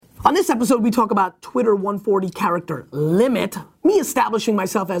On this episode, we talk about Twitter 140 character limit, me establishing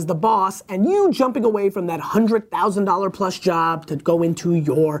myself as the boss, and you jumping away from that $100,000 plus job to go into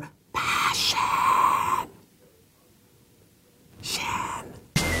your passion.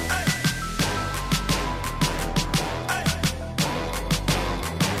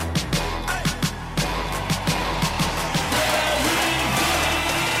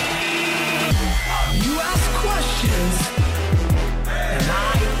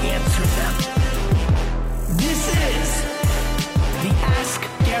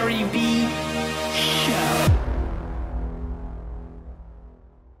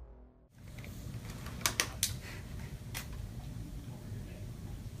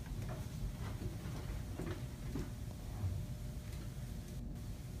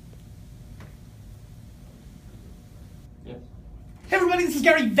 Hey everybody, this is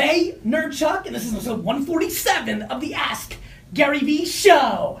Gary Vaynerchuk, and this is episode 147 of the Ask Gary V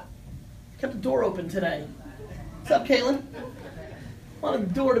Show. Kept the door open today. What's up, Kaylin? Wanted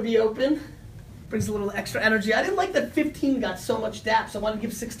the door to be open. Brings a little extra energy. I didn't like that 15 got so much dap, so I wanted to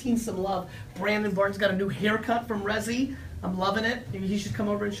give 16 some love. Brandon Barnes got a new haircut from Resi. I'm loving it. Maybe he should come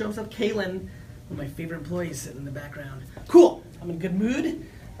over and show himself. Kaylin, one of my favorite employees, sitting in the background. Cool. I'm in a good mood.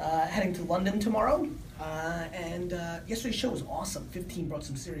 Heading to London tomorrow. And yesterday's show was awesome. 15 brought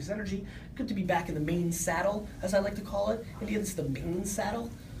some serious energy. Good to be back in the main saddle, as I like to call it. India, this is the main saddle.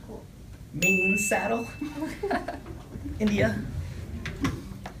 Cool. Main saddle. India.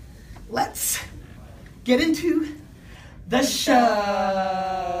 Let's get into the show.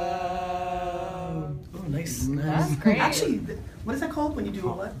 Oh, nice. That's great. Actually, what is that called when you do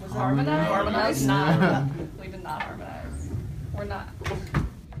what? Was that? Harmonize? Harmonize? Not. We did not harmonize. We're not.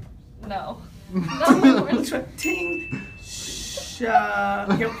 No. No, Let's try. Ting.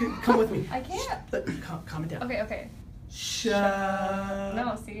 Here, come with me. I can't. Calm it down. Okay.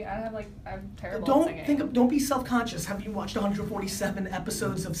 No, see, I'm terrible at singing. Don't be self-conscious. Have you watched 147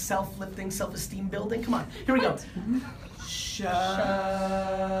 episodes of self-lifting, self-esteem building? Come on, here we go.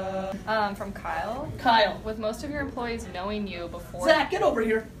 From Kyle. Kyle. With most of your employees knowing you before. Zach, get over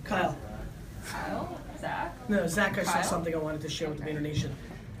here. Kyle. Kyle? Zach? No, Zach, I saw Kyle? something I wanted to share with the Vayner Nation.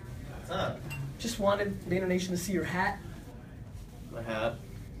 What's up? Just wanted Vayner Nation to see your hat. My hat.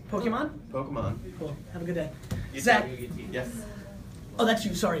 Pokemon? Pokemon. Cool. Have a good day. You Zach. Yes. Oh, that's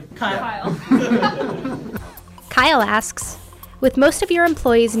you. Sorry. Kyle. Kyle asks, with most of your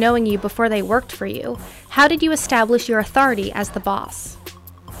employees knowing you before they worked for you, how did you establish your authority as the boss?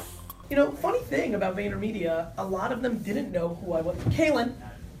 You know, funny thing about VaynerMedia, a lot of them didn't know who I was. Kaylin,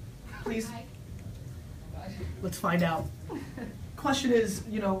 please. Let's find out. Question is,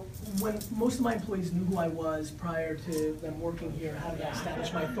 you know, when most of my employees knew who I was prior to them working here, how did I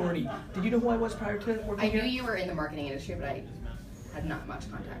establish my authority? Did you know who I was prior to working here? I knew you were in the marketing industry, but I had not much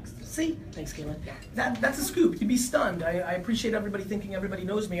context. See? Thanks, Kaylin. That's a scoop. You'd be stunned. I appreciate everybody thinking everybody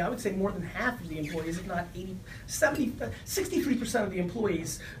knows me. I would say more than half of the employees, if not 80, 70, 63% of the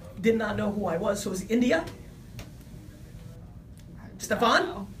employees did not know who I was. So is India?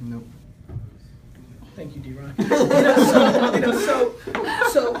 Stefan? Nope. Thank you, D-Rock.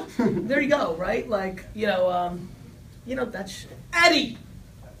 So there you go, right? Like, that's Eddie.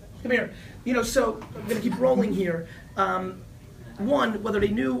 Come here. So I'm gonna keep rolling here. One, whether they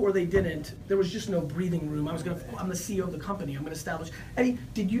knew or they didn't, there was just no breathing room. I'm the CEO of the company. I'm gonna establish. Eddie,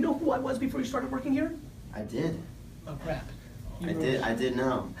 did you know who I was before you started working here? I did. Oh crap. I did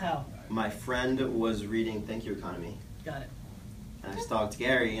know. How? My friend was reading Thank You Economy. Got it. And I stalked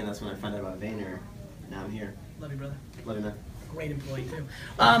Gary, and that's when I found out about Vayner. Now I'm here. Love you, brother. Love you, man. Great employee too.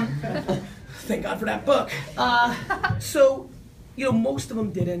 Thank God for that book. So, most of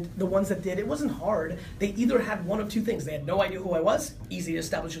them didn't. The ones that did, it wasn't hard. They either had one of two things. They had no idea who I was. Easy to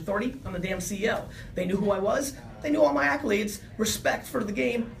establish authority. I'm the damn CEO. They knew who I was. They knew all my accolades. Respect for the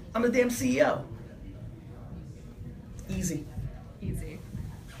game. I'm the damn CEO. Easy. Easy.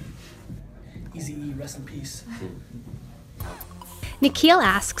 Easy E, rest in peace. Nikhil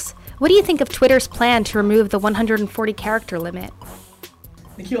asks, what do you think of Twitter's plan to remove the 140 character limit?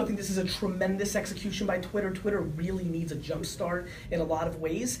 Nikhil, I think this is a tremendous execution by Twitter. Twitter really needs a jump start in a lot of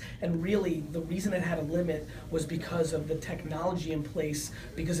ways, and really the reason it had a limit was because of the technology in place,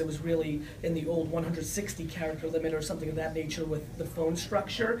 because it was really in the old 160 character limit or something of that nature with the phone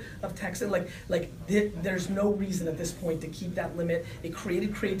structure of text. And there's no reason at this point to keep that limit. It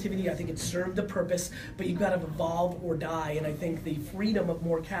created creativity. I think it served a purpose, but you've got to evolve or die, and I think the freedom of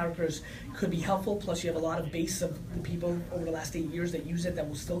more characters could be helpful. Plus, you have a lot of base of the people over the last 8 years that use it that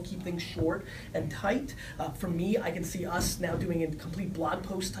will still keep things short and tight. For me, I can see us now doing complete blog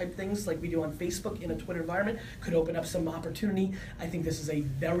post type things like we do on Facebook in a Twitter environment could open up some opportunity. I think this is a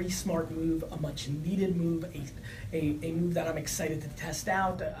very smart move, a much needed move, a move that I'm excited to test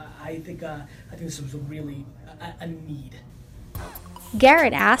out. I think this was really a need.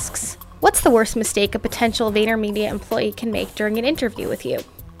 Garrett asks, what's the worst mistake a potential VaynerMedia employee can make during an interview with you?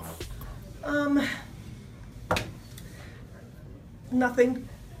 Nothing,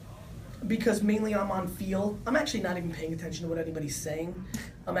 because mainly I'm on feel. I'm actually not even paying attention to what anybody's saying.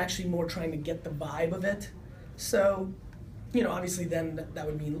 I'm actually more trying to get the vibe of it. So, obviously then that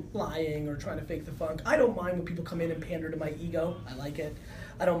would mean lying or trying to fake the funk. I don't mind when people come in and pander to my ego. I like it.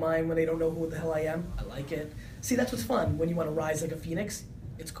 I don't mind when they don't know who the hell I am. I like it. See, that's what's fun. When you want to rise like a phoenix,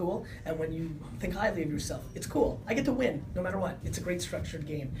 it's cool. And when you think highly of yourself, it's cool. I get to win no matter what. It's a great structured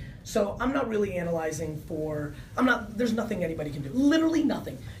game. So I'm not really analyzing there's nothing anybody can do. Literally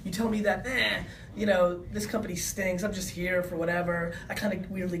nothing. You tell me that, this company stinks. I'm just here for whatever. I kind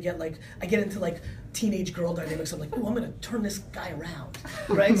of weirdly get into teenage girl dynamics. I'm like, I'm going to turn this guy around,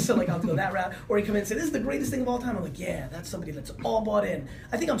 right? So I'll go that route. Or you come in and say, this is the greatest thing of all time. I'm like, yeah, that's somebody that's all bought in.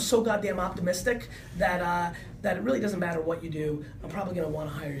 I think I'm so goddamn optimistic that it really doesn't matter what you do. I'm probably going to want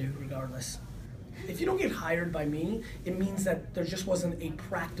to hire you regardless. If you don't get hired by me, it means that there just wasn't a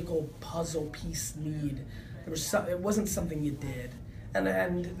practical puzzle piece need. It wasn't something you did.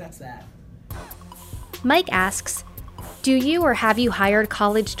 And that's that. Mike asks, do you or have you hired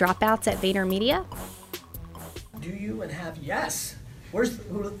college dropouts at VaynerMedia? Do you and have? Yes.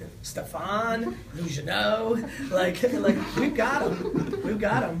 Stefan, Lujanot, we've got them. We've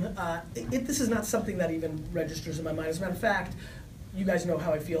got them. This is not something that even registers in my mind. As a matter of fact, you guys know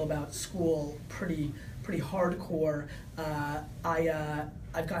how I feel about school, pretty hardcore.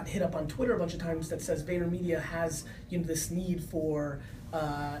 I've gotten hit up on Twitter a bunch of times that says VaynerMedia has this need for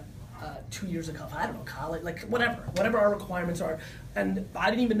 2 years of college, whatever our requirements are. And I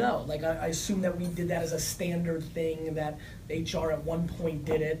didn't even know. I assumed that we did that as a standard thing, that HR at one point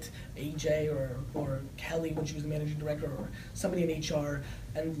did it, AJ or Kelly when she was the managing director, or somebody in HR.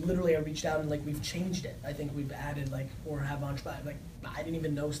 And literally I reached out and we've changed it. I think we've added or have entrepreneur. I didn't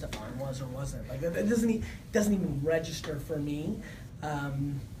even know Stefan was or wasn't. It doesn't even register for me.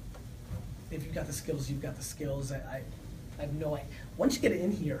 If you've got the skills, you've got the skills. I have no idea. Once you get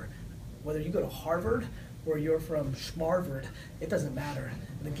in here, whether you go to Harvard or you're from Schmarvard, it doesn't matter.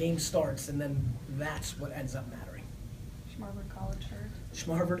 The game starts, and then that's what ends up mattering. Schmarvard college shirt.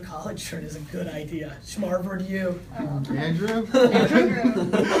 Schmarvard college shirt is a good idea. Schmarvard you. Andrew?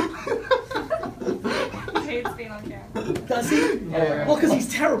 He hates being on camera. Does he? Yeah. Well, because he's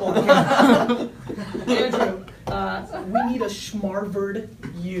terrible. Andrew, we need a Schmarvard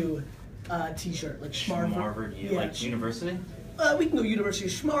you t-shirt. Schmarvard U, yeah. University? We can go University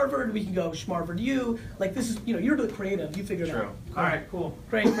of Schmarvard. We can go Schmarvard U. This is, you're the creative. You figured it out. True. All right, cool.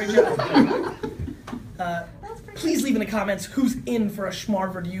 Great job. Please leave in the comments who's in for a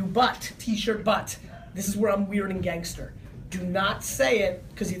Schmarvard U t-shirt but. This is where I'm weird and gangster. Do not say it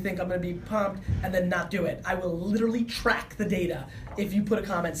because you think I'm going to be pumped and then not do it. I will literally track the data if you put a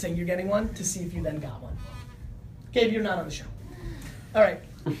comment saying you're getting one to see if you then got one. Okay, if you're not on the show. All right.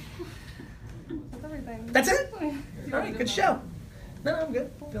 That's everything. That's it? All right, good show. No, I'm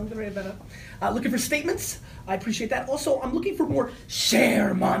good. Feeling good, ready about it. Looking for statements. I appreciate that. Also, I'm looking for more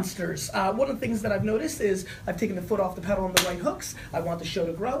share monsters. One of the things that I've noticed is I've taken the foot off the pedal on the right hooks. I want the show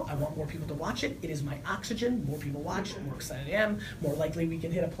to grow. I want more people to watch it. It is my oxygen. More people watch, the more excited I am. More likely we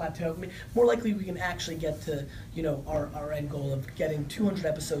can hit a plateau. More likely we can actually get to, our end goal of getting 200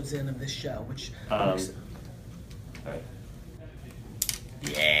 episodes in of this show, which All right.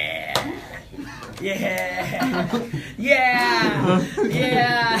 Yeah. Yes,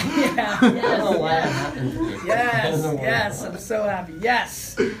 I'm so happy.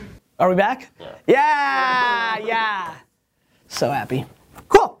 Yes. Are we back? Yeah. So happy.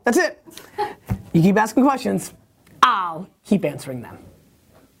 Cool, that's it. You keep asking questions, I'll keep answering them.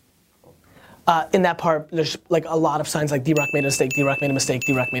 In that part, there's a lot of signs like D-Rock made a mistake, D-Rock made a mistake,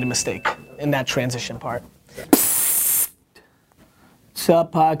 D-Rock made a mistake in that transition part. What's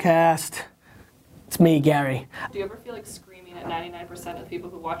up, podcast? It's me, Gary. Do you ever feel like screaming at 99% of the people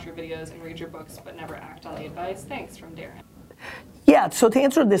who watch your videos and read your books but never act on the advice? Thanks, from Darren. Yeah, so to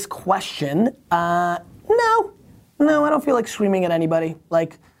answer this question, no, I don't feel like screaming at anybody.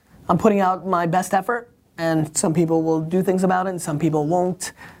 I'm putting out my best effort, and some people will do things about it, and some people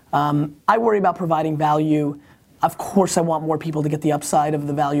won't. I worry about providing value. Of course, I want more people to get the upside of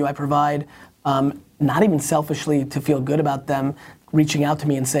the value I provide. Not even selfishly to feel good about them. reaching out to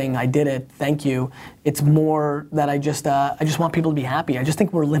me and saying, I did it, thank you. It's more that I just want people to be happy. I just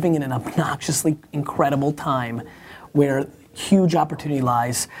think we're living in an obnoxiously incredible time where huge opportunity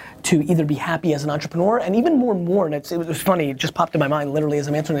lies to either be happy as an entrepreneur, and even more and more, and it was funny, it just popped in my mind literally as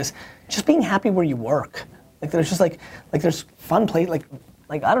I'm answering this, just being happy where you work. Like there's just like there's fun play, like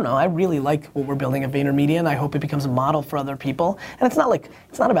I don't know, I really like what we're building at VaynerMedia, and I hope it becomes a model for other people. And it's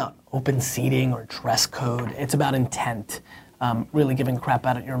not about open seating or dress code, it's about intent. Really giving a crap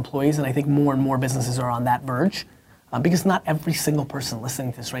out at your employees, and I think more and more businesses are on that verge, because not every single person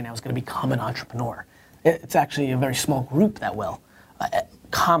listening to this right now is gonna become an entrepreneur. It's actually a very small group that will,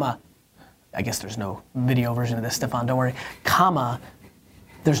 comma, I guess there's no video version of this, Stefan, don't worry, comma,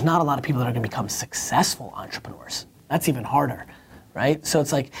 there's not a lot of people that are gonna become successful entrepreneurs. That's even harder, right? So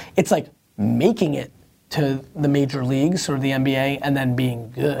it's like making it to the major leagues or the NBA and then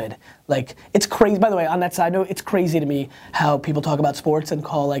being good. Like, it's crazy, by the way, on that side note, it's crazy to me how people talk about sports and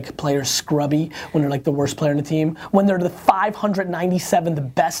call like players scrubby when they're like the worst player in the team, when they're the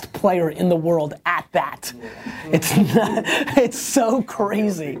 597th best player in the world at that. It's so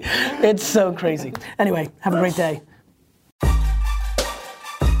crazy. It's so crazy. Anyway, have a great day.